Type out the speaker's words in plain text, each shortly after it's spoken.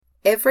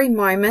every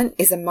moment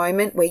is a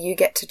moment where you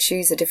get to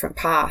choose a different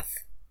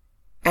path.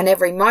 And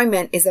every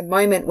moment is a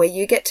moment where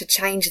you get to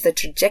change the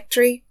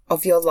trajectory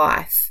of your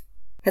life.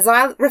 As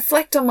I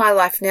reflect on my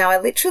life now, I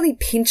literally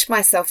pinch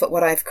myself at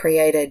what I've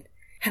created.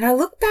 And I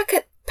look back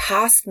at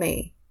past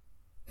me,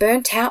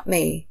 burnt out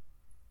me,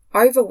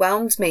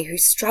 overwhelmed me, who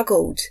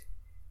struggled,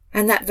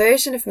 and that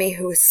version of me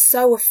who was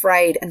so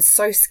afraid and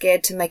so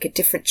scared to make a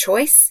different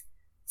choice,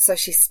 so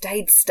she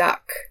stayed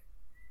stuck.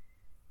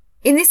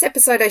 In this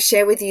episode, I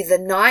share with you the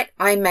night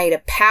I made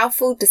a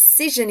powerful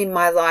decision in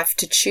my life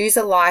to choose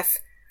a life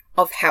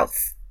of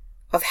health,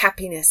 of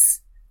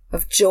happiness,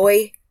 of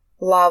joy,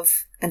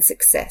 love, and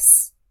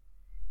success.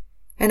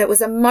 And it was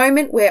a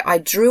moment where I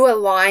drew a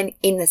line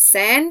in the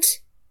sand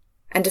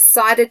and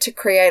decided to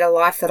create a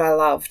life that I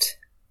loved.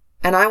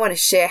 And I want to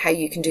share how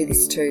you can do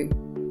this too.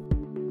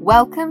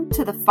 Welcome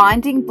to the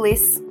Finding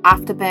Bliss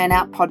After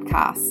Burnout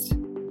podcast.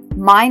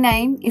 My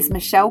name is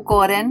Michelle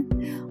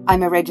Gordon.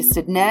 I'm a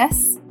registered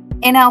nurse,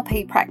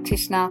 NLP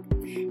practitioner,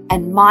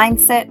 and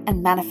mindset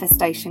and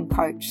manifestation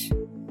coach.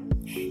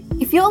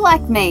 If you're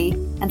like me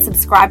and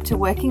subscribe to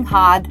working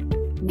hard,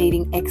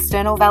 needing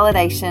external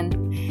validation,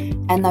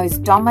 and those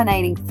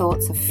dominating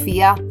thoughts of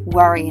fear,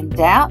 worry, and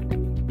doubt,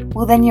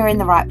 well, then you're in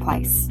the right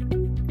place.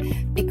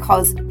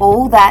 Because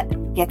all that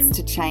gets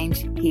to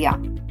change here.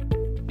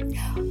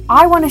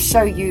 I want to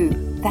show you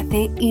that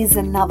there is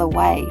another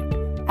way,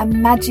 a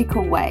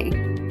magical way,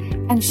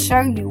 and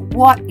show you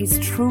what is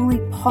truly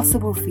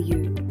possible for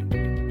you.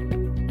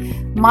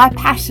 My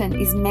passion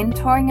is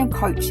mentoring and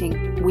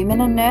coaching women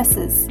and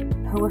nurses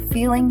who are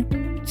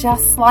feeling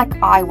just like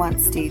I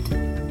once did,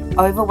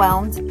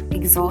 overwhelmed,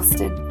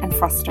 exhausted, and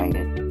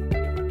frustrated.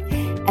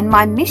 And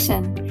my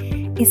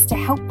mission is to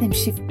help them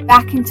shift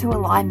back into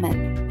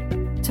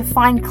alignment, to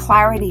find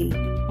clarity,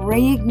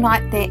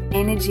 reignite their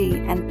energy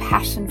and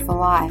passion for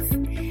life,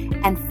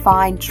 and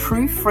find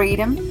true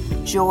freedom,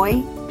 joy,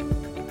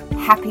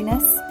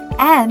 happiness,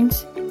 and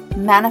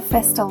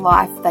manifest a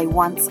life they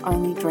once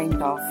only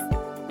dreamed of.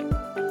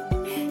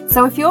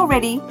 So if you're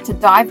ready to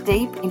dive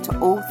deep into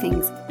all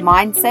things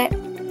mindset,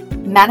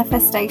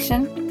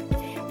 manifestation,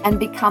 and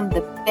become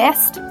the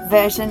best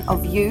version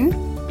of you,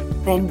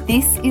 then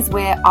this is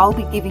where I'll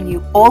be giving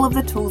you all of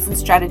the tools and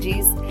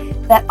strategies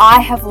that I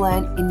have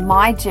learned in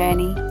my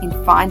journey in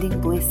finding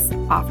bliss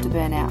after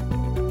burnout.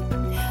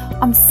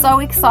 I'm so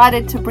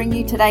excited to bring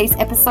you today's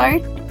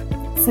episode,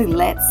 so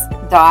let's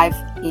dive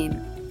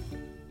in.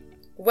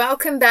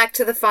 Welcome back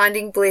to the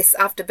Finding Bliss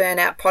After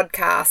Burnout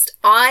podcast.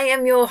 I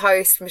am your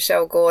host,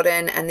 Michelle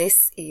Gordon, and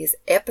this is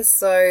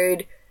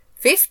episode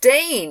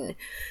 15.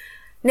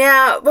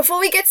 Now,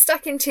 before we get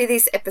stuck into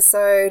this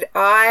episode,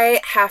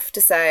 I have to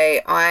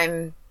say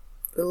I'm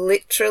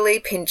literally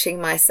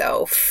pinching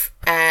myself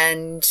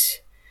and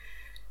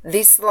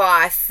this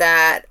life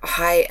that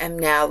I am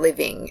now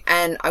living.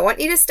 And I want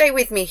you to stay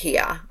with me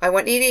here. I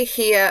want you to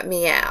hear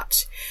me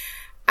out.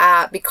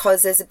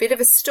 Because there's a bit of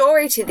a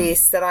story to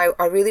this that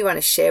I really want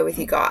to share with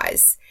you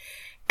guys.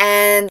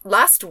 And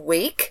last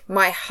week,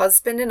 my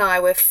husband and I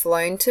were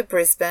flown to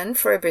Brisbane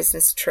for a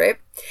business trip,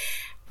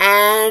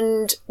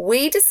 and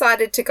we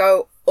decided to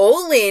go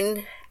all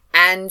in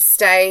and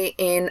stay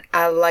in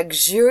a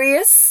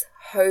luxurious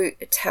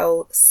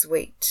hotel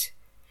suite.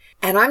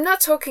 And I'm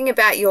not talking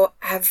about your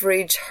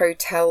average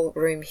hotel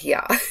room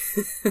here.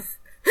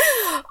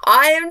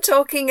 I am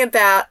talking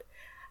about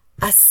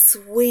a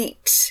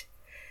suite.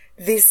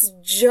 This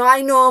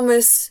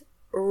ginormous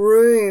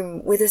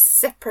room with a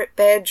separate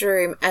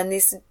bedroom and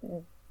this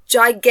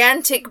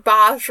gigantic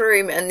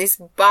bathroom and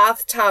this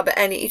bathtub,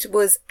 and it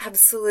was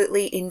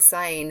absolutely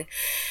insane.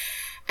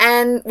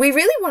 And we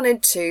really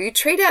wanted to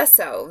treat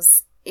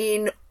ourselves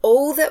in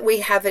all that we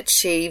have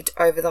achieved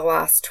over the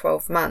last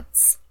 12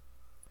 months.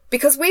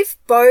 Because my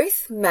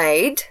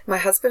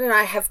husband and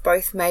I have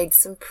both made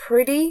some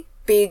pretty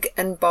big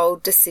and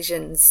bold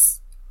decisions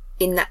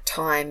in that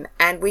time,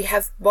 and we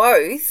have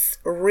both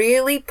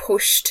really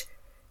pushed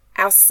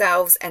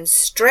ourselves and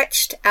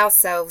stretched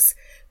ourselves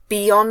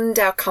beyond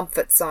our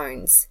comfort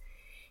zones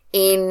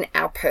in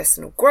our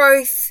personal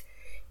growth,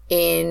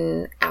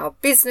 in our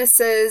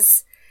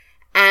businesses,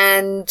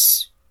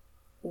 and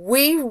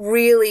we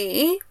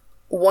really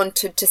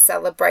wanted to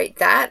celebrate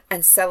that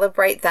and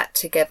celebrate that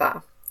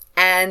together.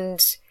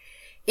 And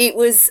it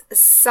was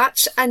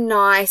such a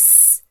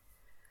nice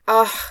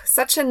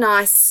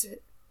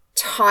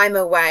time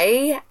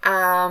away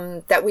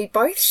that we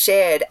both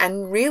shared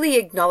and really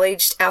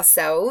acknowledged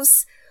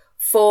ourselves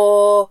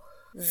for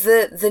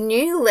the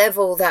new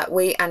level that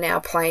we are now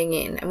playing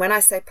in. And when I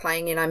say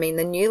playing in, I mean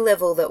the new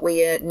level that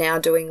we are now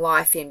doing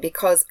life in,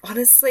 because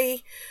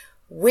honestly,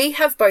 we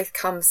have both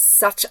come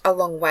such a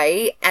long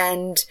way.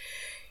 And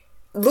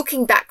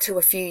looking back to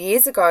a few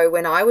years ago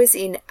when I was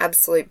in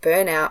absolute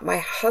burnout, my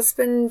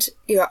husband,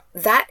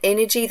 that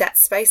energy, that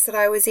space that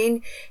I was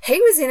in,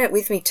 he was in it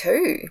with me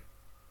too.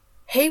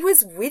 He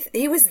was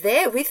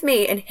there with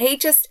me, and he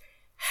just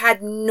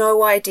had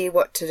no idea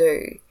what to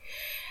do.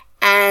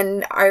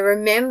 And I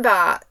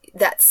remember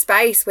that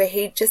space where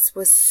he just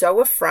was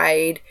so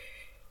afraid.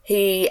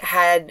 He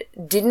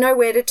didn't know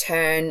where to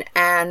turn,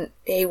 and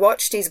he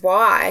watched his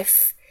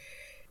wife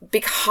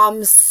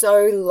become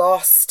so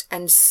lost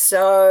and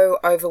so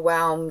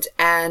overwhelmed,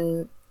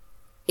 and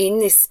in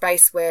this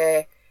space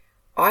where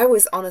I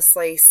was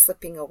honestly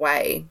slipping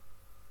away.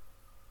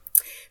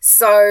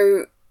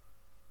 So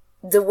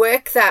the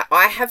work that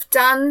I have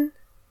done,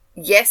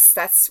 yes,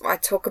 I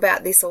talk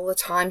about this all the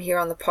time here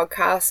on the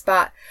podcast,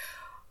 but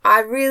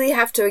I really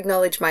have to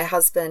acknowledge my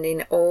husband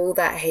in all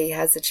that he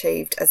has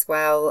achieved as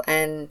well.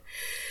 And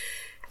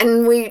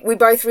we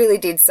both really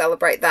did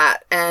celebrate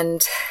that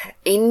and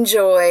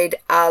enjoyed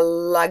a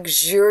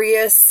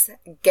luxurious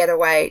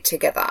getaway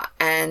together.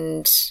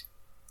 And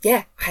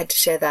yeah, I had to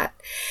share that.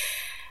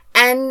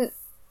 And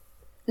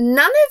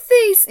none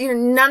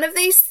of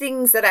these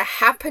things that are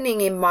happening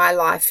in my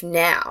life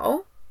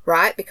now,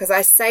 right? Because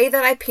I say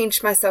that I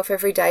pinch myself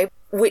every day,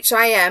 which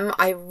I am.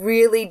 I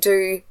really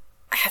do.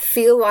 I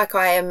feel like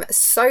I am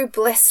so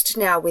blessed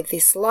now with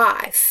this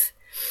life.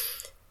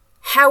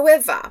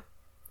 However,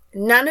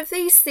 none of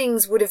these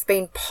things would have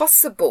been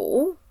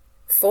possible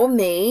for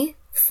me,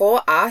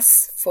 for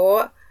us,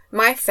 for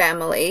my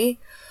family,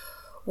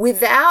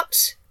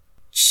 without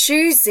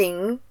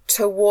choosing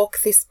to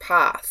walk this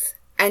path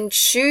and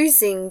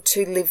choosing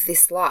to live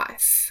this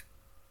life.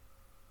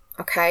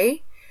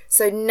 Okay?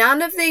 So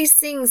none of these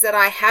things that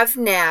I have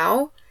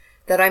now,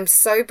 that I'm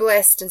so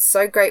blessed and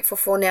so grateful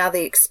for now,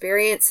 the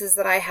experiences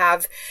that I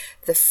have,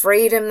 the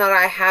freedom that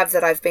I have,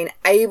 that I've been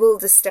able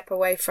to step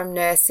away from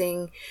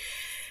nursing,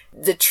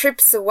 the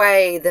trips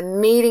away, the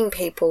meeting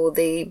people,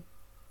 the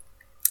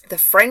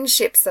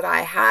friendships that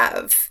I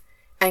have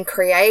and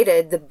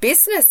created, the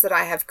business that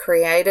I have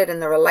created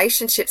and the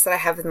relationships that I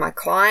have with my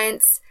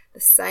clients, the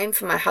same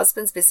for my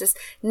husband's business.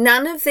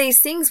 None of these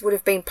things would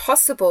have been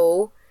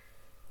possible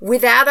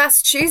without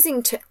us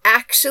choosing to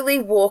actually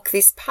walk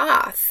this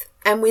path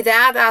and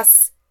without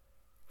us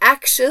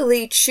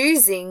actually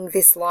choosing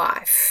this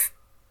life.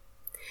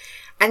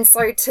 And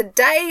so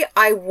today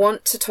I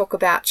want to talk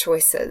about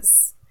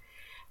choices,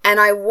 and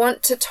I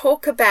want to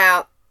talk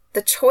about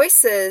the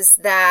choices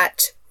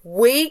that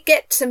we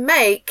get to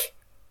make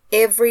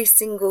every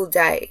single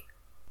day,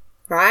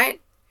 right?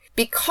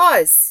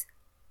 Because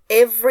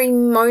every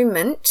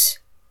moment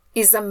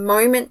is a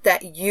moment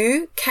that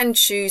you can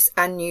choose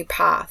a new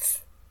path.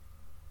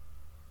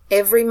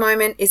 Every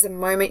moment is a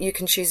moment you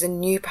can choose a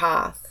new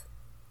path.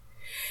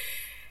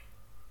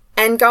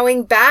 And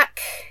going back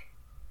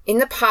in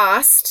the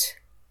past,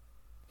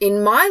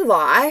 in my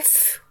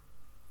life,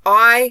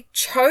 I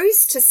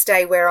chose to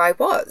stay where I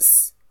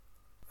was.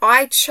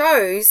 I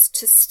chose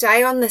to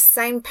stay on the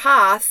same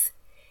path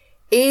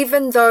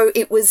even though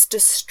it was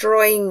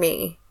destroying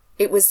me.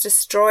 It was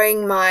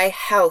destroying my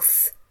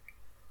health,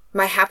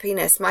 my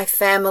happiness, my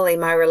family,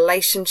 my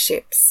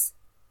relationships.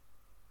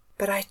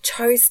 But I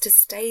chose to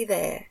stay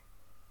there.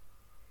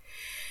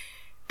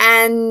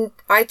 And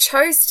I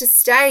chose to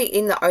stay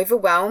in the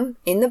overwhelm,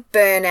 in the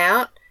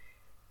burnout,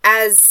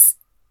 as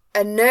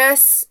a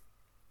nurse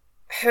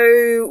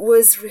who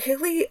was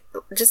really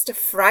just a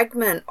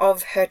fragment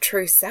of her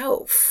true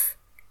self.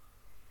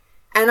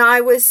 And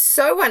I was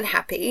so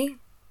unhappy.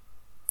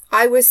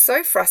 I was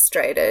so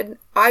frustrated.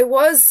 I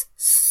was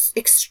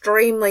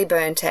extremely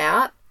burnt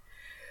out.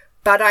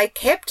 But I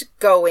kept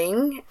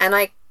going, and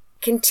I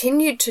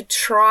continued to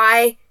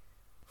try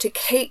to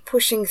keep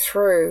pushing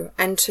through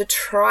and to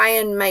try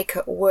and make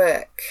it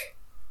work.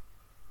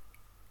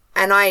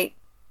 And I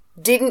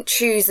didn't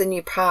choose a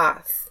new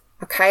path,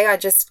 okay? I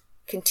just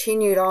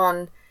continued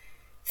on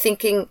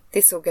thinking,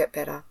 this will get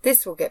better.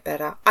 This will get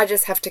better. I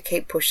just have to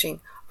keep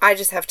pushing. I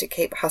just have to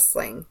keep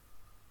hustling.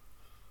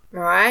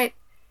 All right?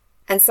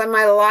 And so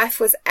my life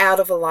was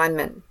out of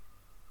alignment.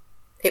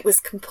 It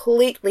was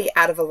completely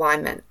out of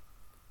alignment.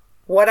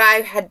 What I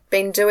had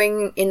been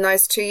doing in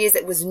those 2 years,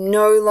 it was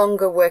no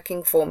longer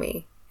working for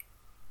me.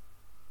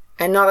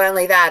 And not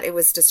only that, it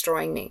was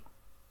destroying me.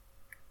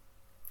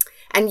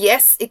 And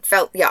yes, it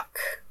felt yuck.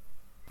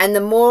 And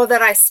the more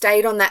that I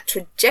stayed on that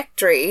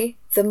trajectory,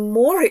 the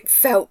more it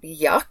felt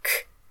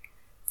yuck,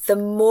 the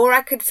more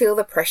I could feel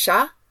the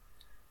pressure,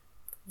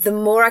 the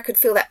more I could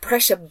feel that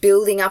pressure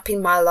building up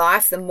in my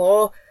life, the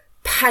more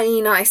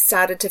pain I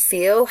started to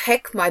feel.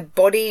 Heck, my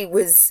body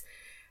was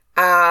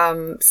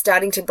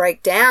starting to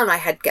break down. I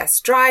had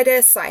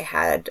gastritis. I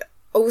had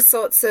all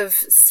sorts of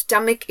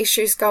stomach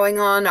issues going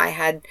on. I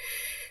had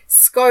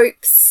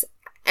scopes,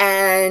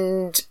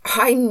 and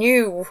I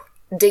knew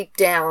deep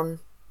down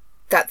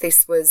that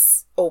this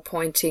was all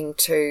pointing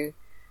to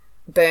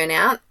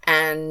burnout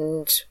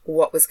and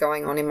what was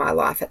going on in my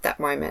life at that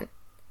moment.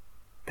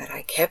 But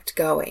I kept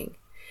going,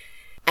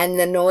 and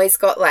the noise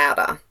got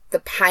louder. The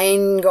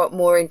pain got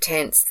more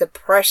intense. The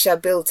pressure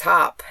built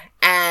up,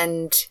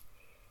 and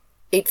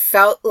it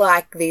felt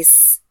like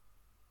this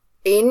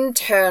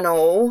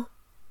internal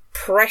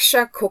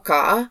pressure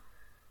cooker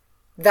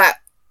that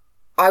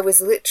I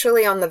was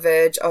literally on the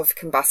verge of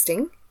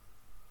combusting.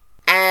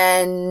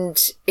 And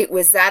it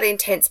was that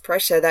intense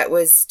pressure that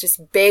was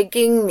just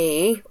begging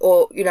me,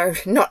 or,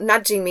 not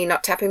nudging me,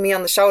 not tapping me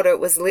on the shoulder. It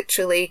was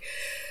literally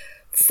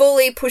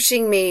fully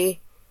pushing me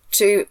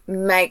to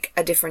make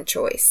a different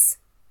choice,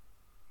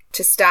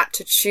 to start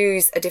to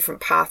choose a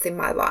different path in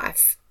my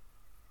life.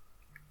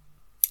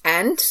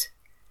 And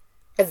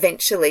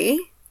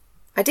eventually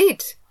I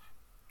did.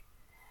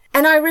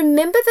 And I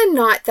remember the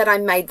night that I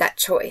made that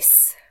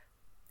choice.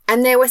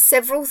 And there were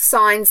several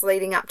signs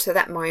leading up to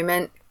that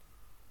moment.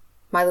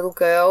 My little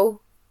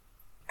girl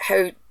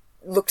who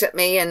looked at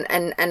me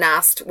and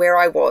asked where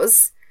I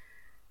was.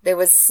 There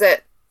was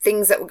certain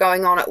things that were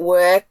going on at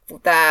work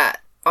that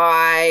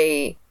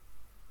I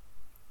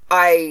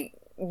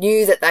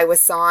knew that they were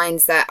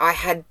signs that I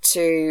had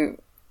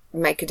to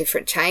make a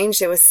different change.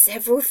 There were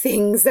several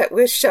things that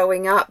were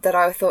showing up that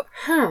I thought,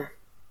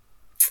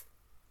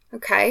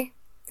 okay,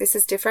 this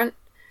is different.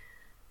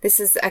 This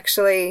is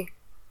actually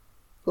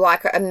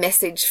like a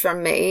message for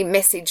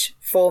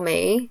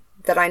me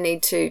that I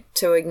need to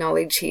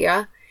acknowledge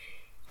here.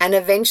 And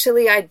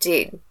eventually I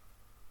did.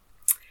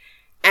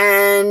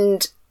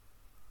 And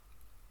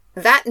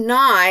that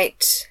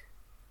night,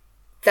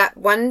 that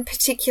one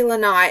particular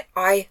night,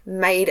 I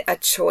made a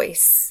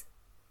choice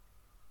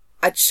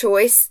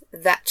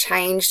that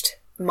changed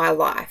my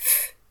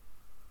life.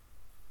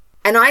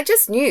 And I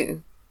just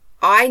knew.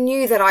 I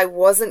knew that I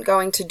wasn't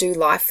going to do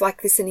life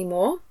like this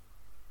anymore.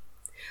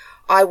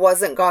 I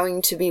wasn't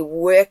going to be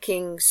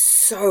working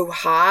so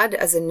hard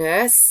as a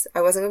nurse.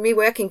 I wasn't going to be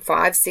working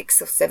 5,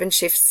 6, or 7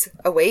 shifts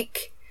a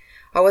week.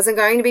 I wasn't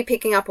going to be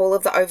picking up all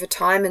of the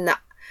overtime and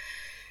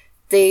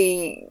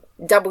the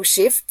double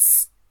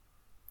shifts.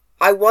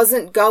 I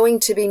wasn't going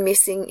to be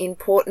missing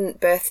important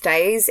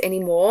birthdays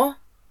anymore.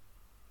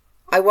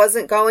 I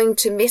wasn't going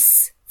to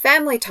miss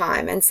family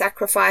time and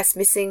sacrifice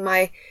missing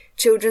my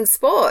children's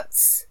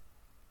sports.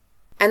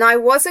 And I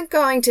wasn't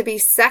going to be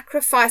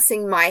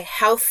sacrificing my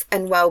health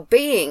and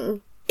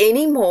well-being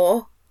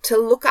anymore to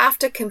look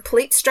after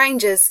complete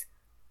strangers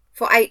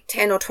for 8,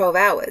 10, or 12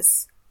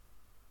 hours.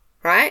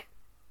 Right?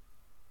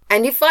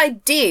 And if I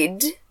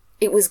did,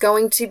 it was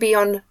going to be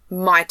on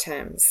my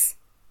terms.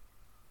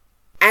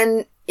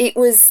 And it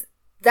was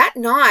that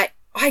night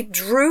I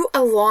drew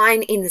a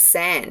line in the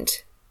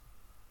sand.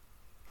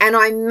 And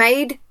I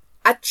made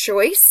a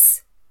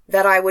choice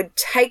that I would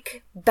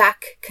take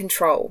back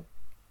control.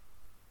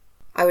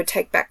 I would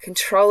take back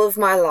control of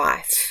my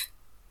life.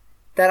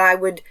 That I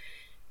would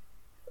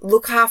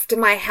look after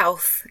my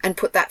health and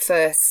put that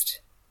first.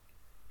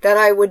 That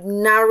I would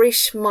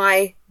nourish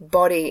my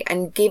body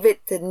and give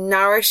it the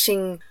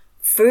nourishing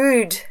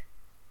food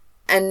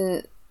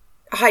and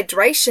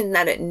hydration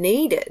that it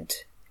needed.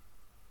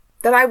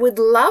 That I would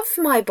love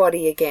my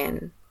body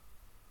again.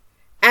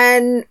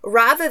 And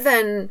rather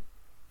than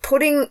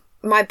putting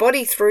my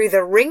body through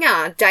the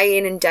ringer day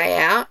in and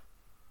day out,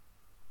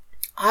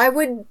 I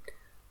would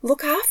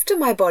look after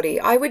my body.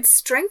 I would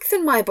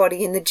strengthen my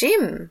body in the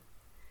gym.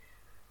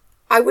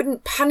 I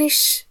wouldn't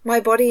punish my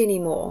body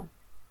anymore.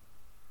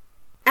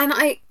 And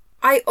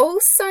I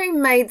also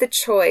made the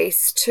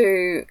choice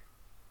to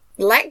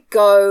let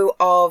go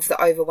of the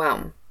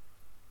overwhelm.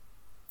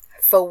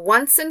 For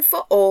once and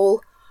for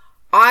all,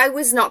 I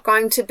was not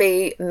going to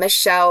be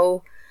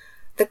Michelle,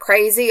 the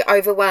crazy,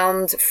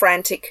 overwhelmed,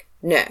 frantic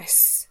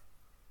nurse.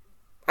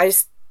 I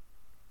just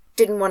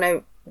didn't want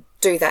to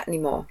do that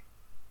anymore.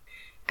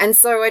 And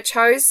so I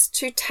chose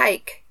to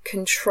take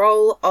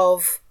control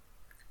of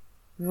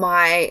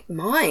my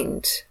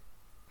mind.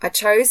 I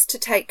chose to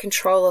take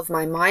control of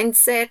my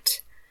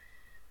mindset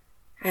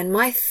and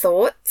my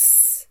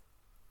thoughts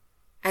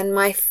and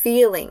my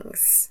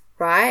feelings,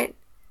 right?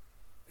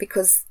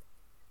 Because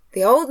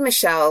the old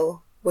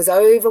Michelle was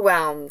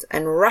overwhelmed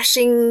and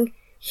rushing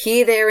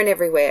here, there, and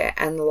everywhere,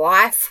 and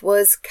life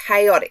was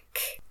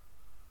chaotic.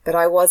 But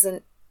I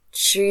wasn't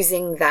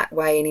choosing that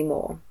way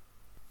anymore.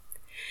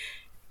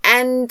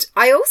 And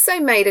I also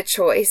made a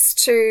choice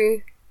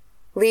to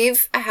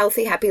live a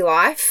healthy, happy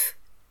life,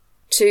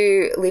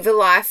 to live a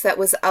life that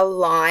was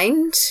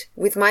aligned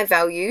with my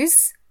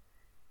values,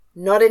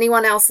 not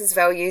anyone else's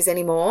values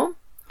anymore.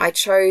 I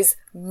chose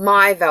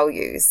my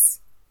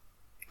values,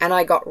 and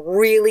I got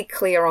really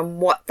clear on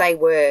what they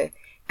were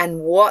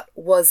and what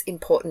was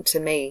important to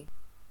me.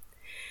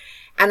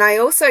 And I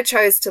also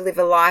chose to live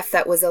a life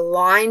that was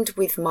aligned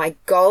with my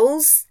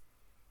goals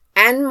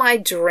and my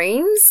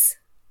dreams,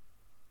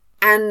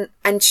 and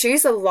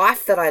choose a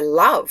life that I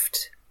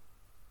loved.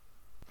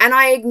 And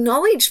I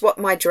acknowledged what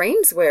my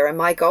dreams were and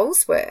my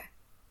goals were.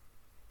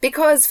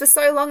 Because for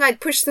so long I'd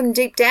pushed them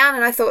deep down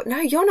and I thought, no,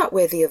 you're not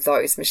worthy of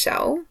those,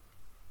 Michelle.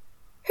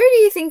 Who do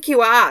you think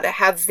you are to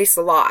have this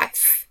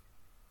life?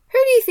 Who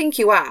do you think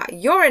you are?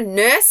 You're a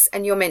nurse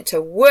and you're meant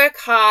to work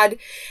hard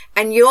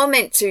and you're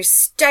meant to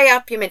stay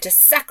up, you're meant to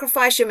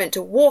sacrifice, you're meant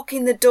to walk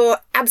in the door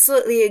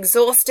absolutely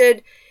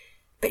exhausted,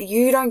 but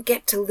you don't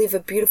get to live a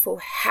beautiful,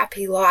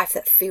 happy life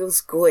that feels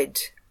good.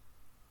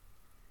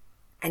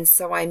 And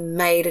so I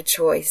made a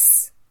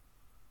choice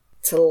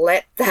to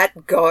let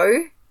that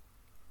go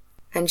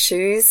and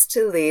choose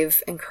to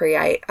live and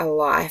create a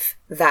life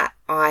that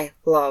I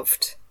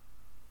loved.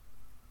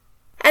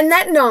 And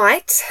that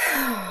night,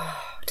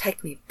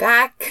 take me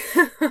back,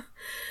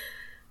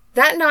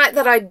 that night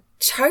that I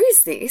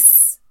chose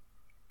this,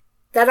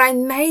 that I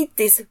made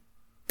this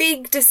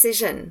big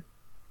decision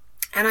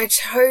and I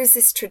chose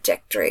this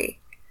trajectory,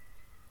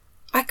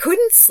 I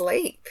couldn't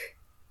sleep.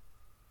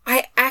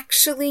 I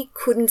actually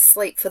couldn't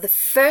sleep. For the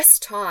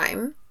first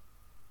time,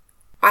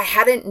 I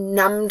hadn't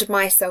numbed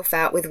myself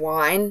out with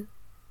wine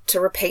to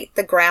repeat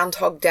the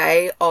Groundhog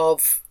Day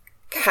of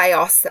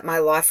chaos that my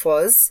life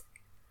was.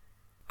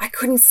 I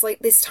couldn't sleep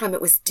this time.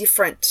 It was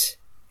different.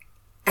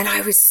 And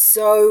I was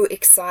so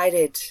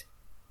excited.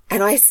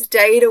 And I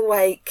stayed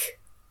awake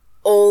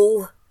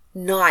all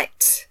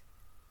night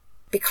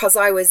because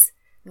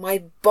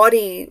my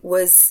body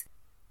was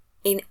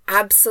in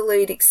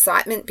absolute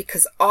excitement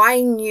because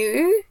I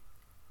knew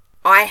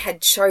I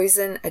had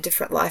chosen a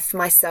different life for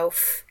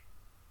myself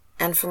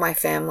and for my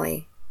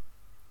family.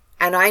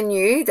 And I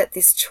knew that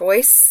this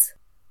choice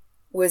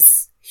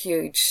was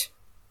huge,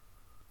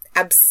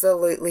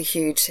 absolutely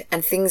huge,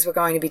 and things were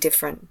going to be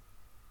different.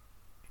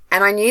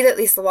 And I knew that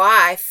this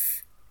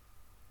life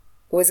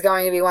was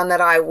going to be one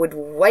that I would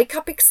wake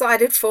up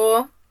excited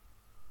for,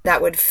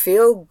 that would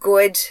feel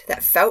good,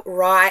 that felt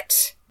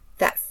right,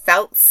 that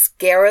felt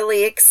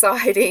scarily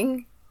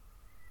exciting,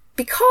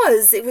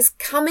 because it was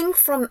coming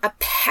from a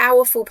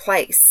powerful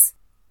place.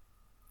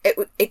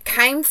 It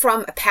came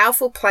from a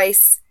powerful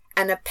place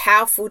and a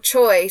powerful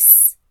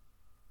choice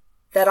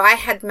that I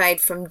had made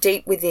from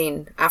deep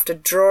within after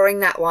drawing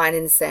that line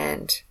in the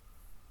sand.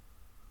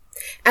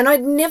 And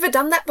I'd never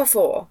done that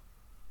before.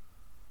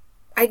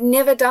 I'd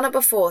never done it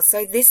before.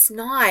 So this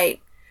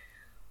night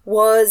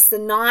was the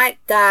night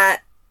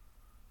that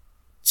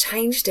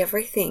changed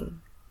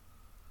everything.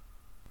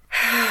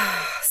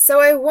 So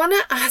I want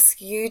to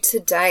ask you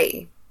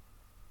today,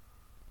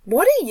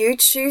 what are you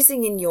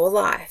choosing in your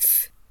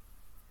life?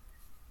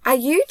 Are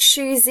you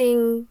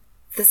choosing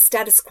the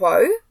status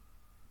quo?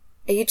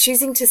 Are you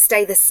choosing to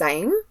stay the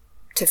same,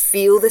 to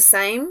feel the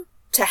same,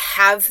 to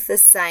have the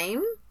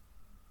same?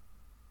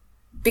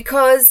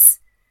 Because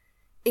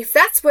if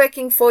that's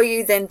working for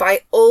you, then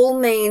by all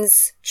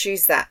means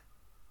choose that.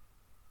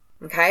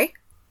 Okay?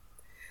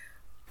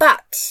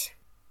 But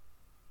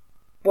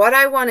what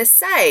I want to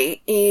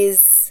say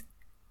is,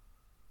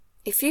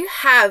 if you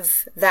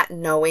have that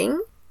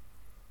knowing,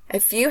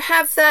 if you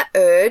have that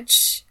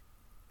urge,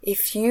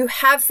 if you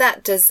have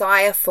that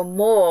desire for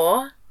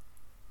more,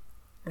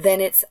 then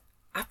it's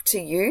up to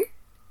you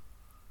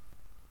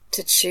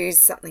to choose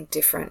something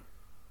different.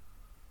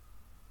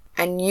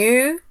 And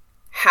you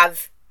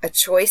have a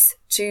choice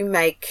to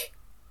make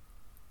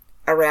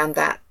around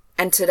that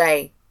and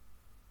today.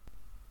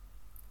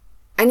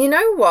 And you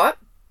know what?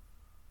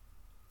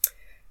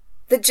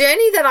 The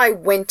journey that I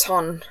went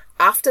on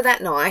after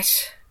that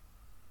night,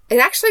 it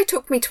actually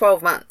took me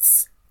 12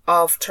 months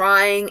of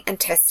trying and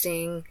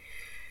testing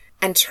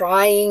and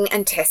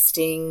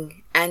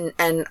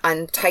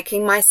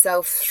taking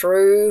myself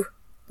through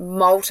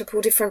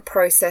multiple different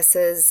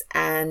processes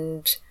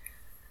and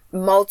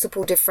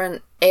multiple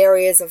different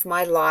areas of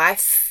my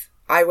life.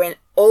 I went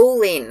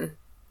all in.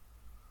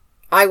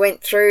 I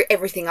went through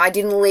everything. I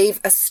didn't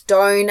leave a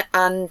stone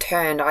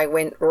unturned. I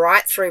went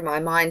right through my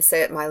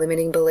mindset, my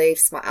limiting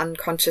beliefs, my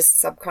unconscious,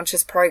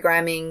 subconscious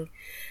programming.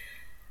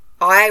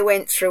 I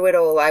went through it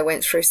all. I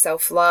went through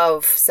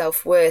self-love,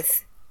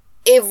 self-worth,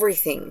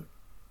 everything.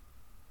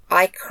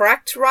 I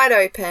cracked right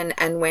open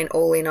and went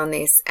all in on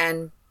this.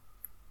 And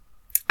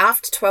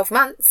after 12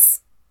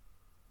 months,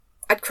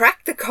 I'd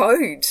cracked the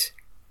code.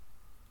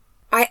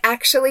 I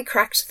actually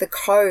cracked the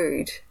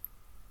code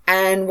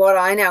and what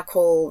I now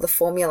call the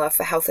formula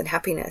for health and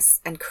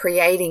happiness and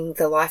creating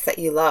the life that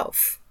you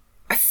love.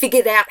 I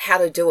figured out how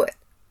to do it.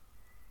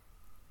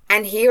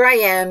 And here I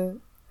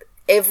am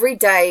every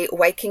day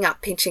waking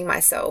up, pinching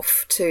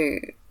myself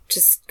to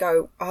just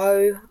go,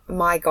 oh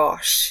my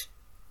gosh.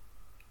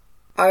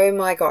 Oh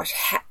my gosh.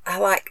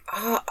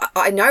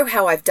 I know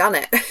how I've done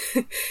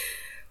it.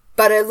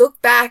 But I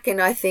look back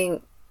and I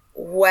think,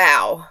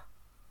 wow.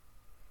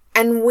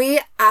 And we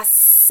are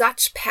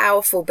such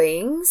powerful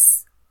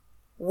beings.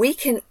 We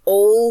can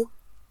all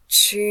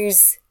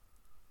choose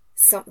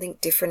something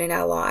different in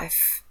our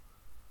life.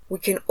 We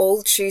can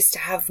all choose to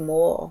have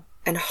more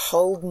and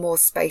hold more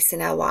space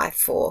in our life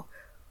for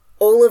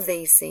all of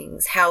these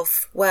things: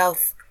 health,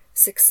 wealth,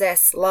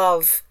 success,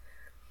 love,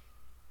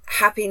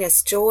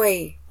 happiness,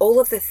 joy, all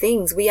of the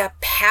things. We are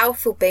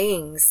powerful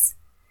beings.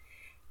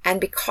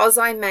 And because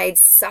I made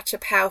such a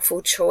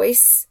powerful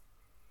choice,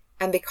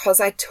 and because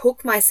I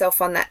took myself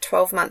on that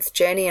 12-month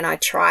journey and I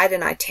tried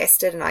and I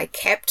tested and I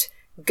kept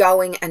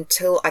going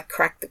until I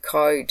cracked the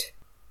code.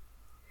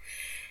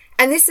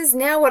 And this is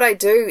now what I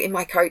do in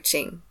my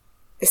coaching.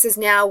 This is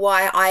now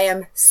why I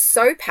am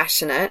so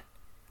passionate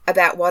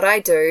about what I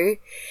do.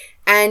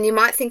 And you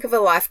might think of a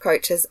life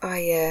coach as, oh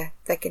yeah,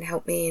 they can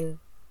help me in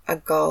a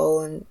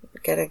goal and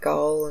get a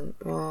goal and,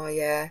 oh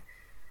yeah,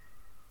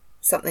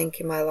 something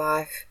in my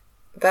life.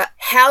 But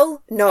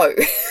hell no.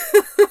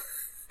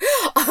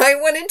 I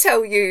want to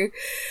tell you,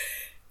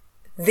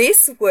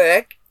 this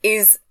work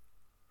is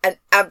an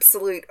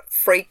absolute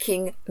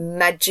freaking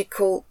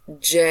magical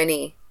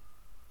journey.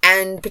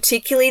 And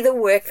particularly the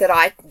work that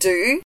I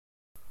do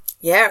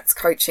Yeah, it's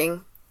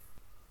coaching,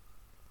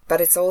 but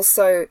it's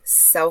also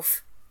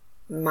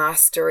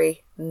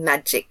self-mastery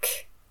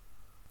magic,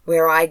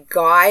 where I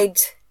guide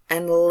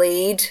and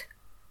lead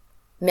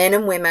men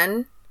and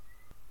women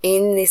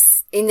in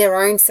their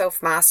own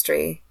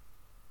self-mastery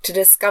to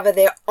discover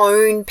their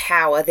own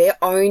power, their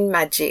own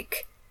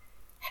magic,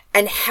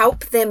 and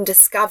help them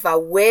discover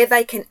where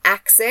they can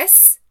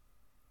access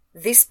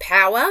this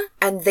power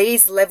and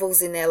these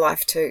levels in their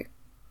life too.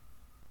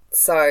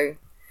 So,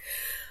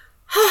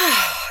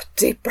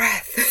 deep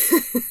breath.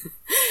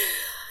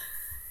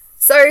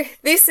 So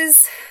this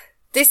is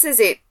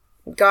it,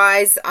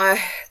 guys.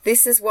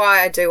 This is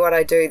why I do what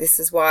I do. This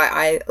is why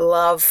I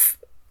love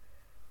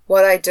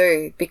what I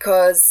do,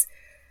 because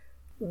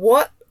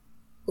what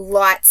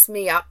lights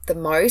me up the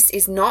most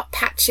is not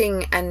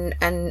patching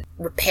and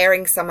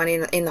repairing someone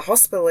in the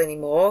hospital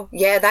anymore.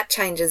 Yeah, that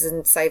changes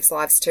and saves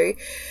lives too.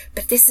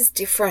 But this is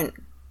different.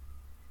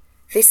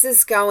 This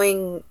is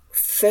going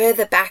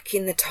further back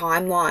in the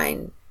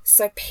timeline,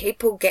 so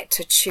people get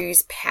to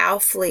choose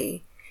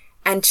powerfully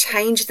and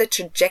change the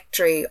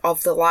trajectory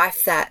of the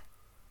life that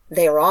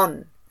they're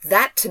on.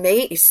 That to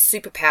me is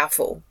super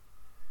powerful.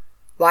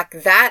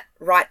 Like that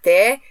right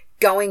there,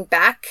 going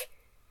back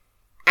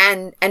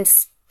and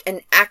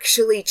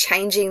actually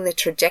changing the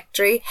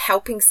trajectory,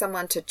 helping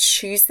someone to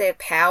choose their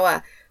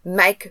power,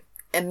 make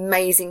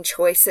amazing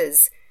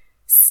choices,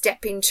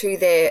 step into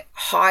their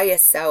higher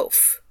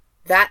self.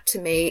 That to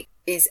me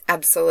is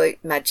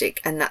absolute magic,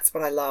 and that's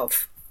what I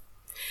love.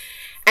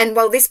 And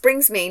well, this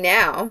brings me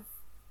now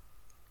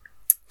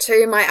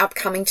to my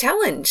upcoming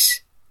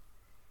challenge.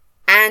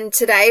 And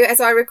today, as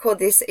I record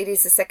this, it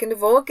is the 2nd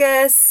of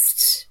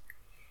August,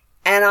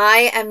 and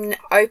I am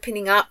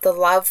opening up the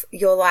Love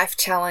Your Life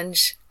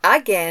Challenge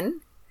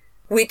again,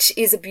 which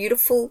is a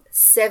beautiful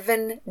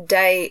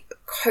 7-day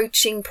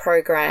coaching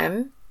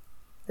program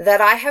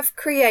that I have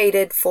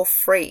created for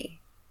free.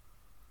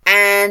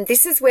 And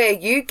this is where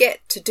you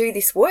get to do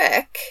this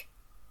work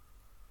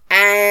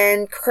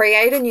and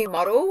create a new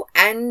model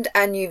and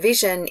a new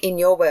vision in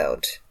your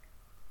world,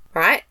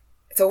 right?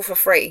 It's all for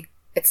free.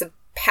 It's a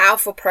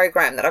powerful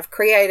program that I've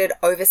created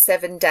over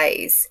 7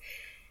 days.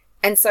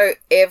 And so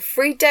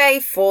every day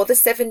for the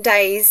 7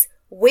 days,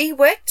 we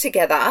work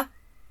together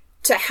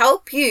to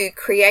help you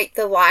create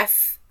the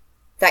life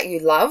that you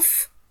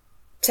love,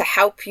 to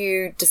help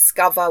you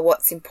discover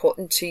what's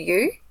important to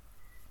you,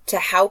 to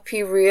help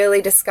you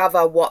really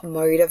discover what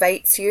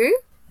motivates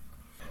you.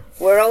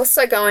 We're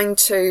also going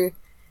to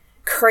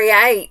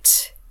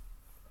create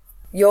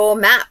your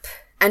map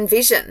and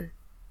vision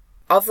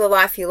of the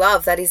life you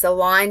love that is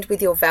aligned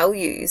with your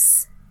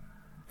values,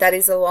 that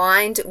is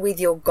aligned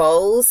with your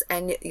goals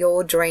and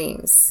your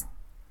dreams.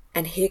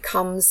 And here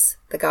comes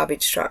the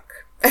garbage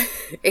truck.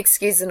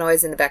 Excuse the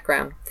noise in the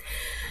background.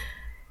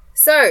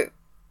 So,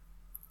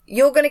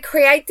 you're going to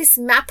create this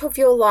map of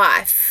your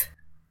life.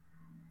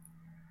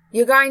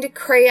 You're going to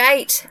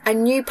create a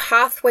new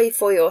pathway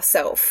for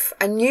yourself,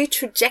 a new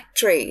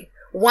trajectory,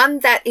 one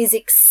that is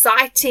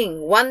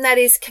exciting, one that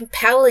is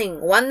compelling,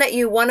 one that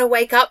you want to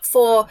wake up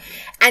for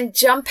and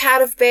jump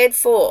out of bed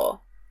for.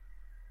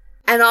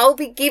 And I'll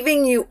be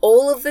giving you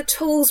all of the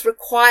tools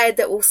required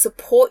that will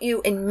support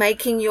you in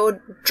making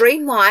your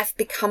dream life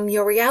become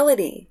your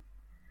reality.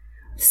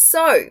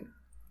 So,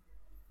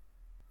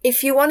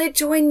 if you want to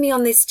join me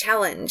on this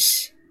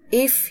challenge,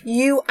 if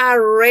you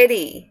are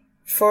ready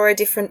for a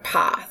different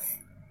path,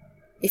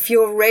 if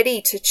you're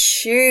ready to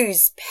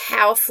choose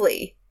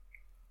powerfully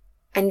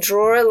and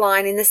draw a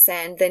line in the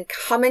sand, then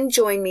come and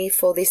join me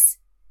for this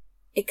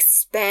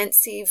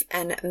expansive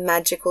and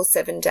magical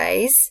 7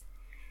 days.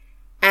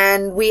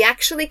 And we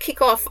actually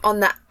kick off on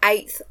the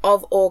 8th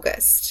of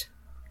August.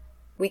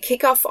 We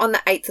kick off on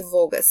the 8th of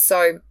August.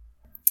 So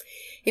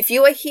if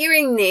you are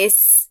hearing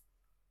this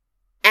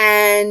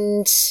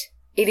and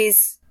it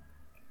is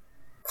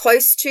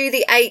close to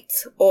the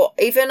 8th or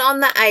even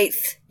on the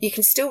 8th, you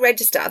can still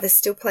register. There's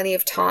still plenty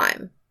of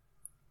time.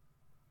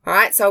 All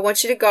right. So I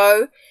want you to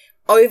go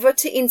over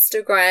to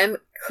Instagram,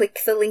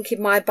 click the link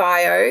in my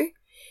bio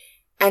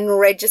and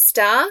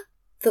register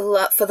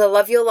for the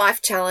Love Your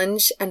Life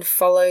Challenge and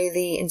follow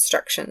the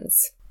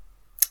instructions.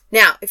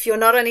 Now, if you're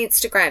not on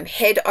Instagram,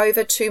 head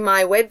over to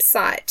my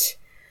website,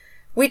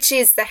 which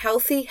is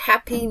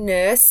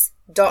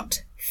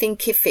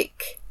thehealthyhappynurse.thinkific.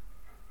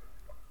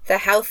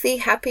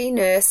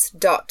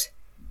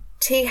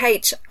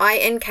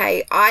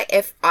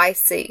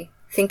 thehealthyhappynurse.thinkific.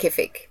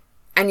 Thinkific.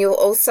 And you'll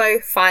also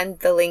find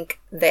the link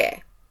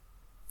there.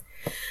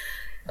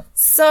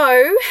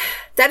 So,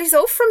 that is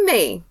all from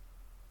me.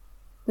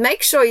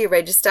 Make sure you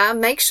register.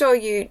 Make sure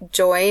you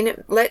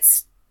join.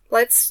 Let's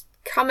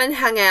come and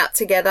hang out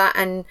together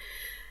and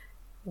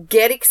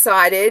get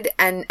excited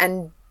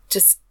and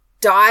just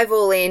dive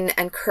all in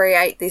and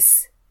create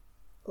this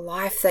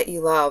life that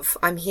you love.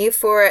 I'm here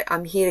for it.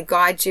 I'm here to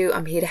guide you.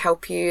 I'm here to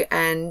help you.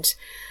 And,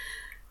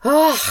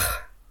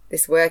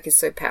 this work is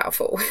so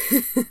powerful.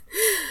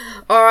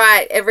 All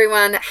right,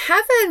 everyone,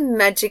 have a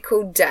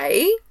magical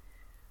day.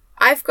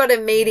 I've got a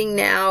meeting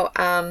now,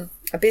 a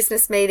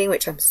business meeting,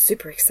 which I'm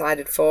super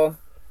excited for.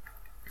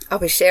 I'll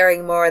be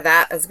sharing more of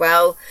that as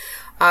well.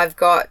 I've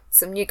got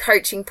some new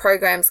coaching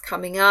programs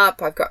coming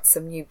up. I've got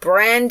some new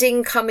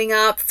branding coming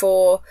up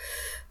for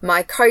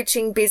my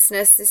coaching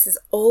business. This is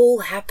all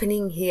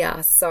happening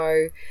here.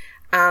 So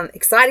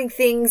exciting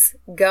things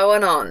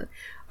going on.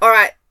 All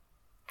right.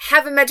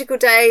 Have a magical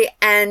day,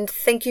 and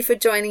thank you for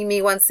joining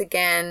me once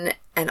again,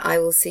 and I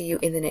will see you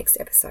in the next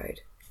episode.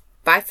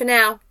 Bye for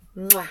now.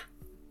 Mwah.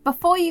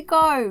 Before you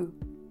go,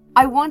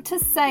 I want to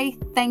say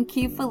thank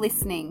you for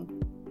listening.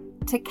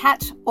 To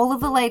catch all of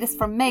the latest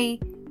from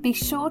me, be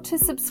sure to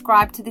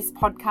subscribe to this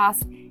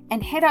podcast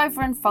and head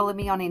over and follow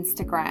me on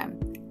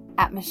Instagram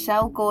at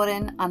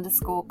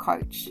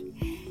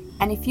MichelleGordon_coach.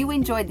 And if you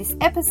enjoyed this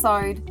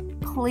episode,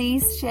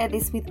 please share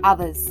this with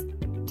others.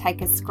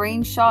 Take a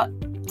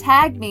screenshot,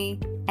 tag me,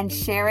 and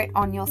share it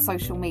on your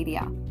social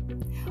media.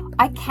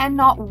 I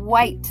cannot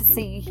wait to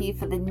see you here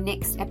for the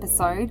next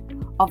episode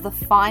of the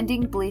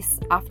Finding Bliss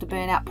After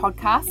Burnout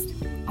podcast.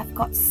 I've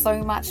got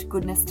so much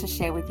goodness to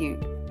share with you.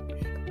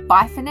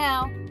 Bye for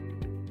now.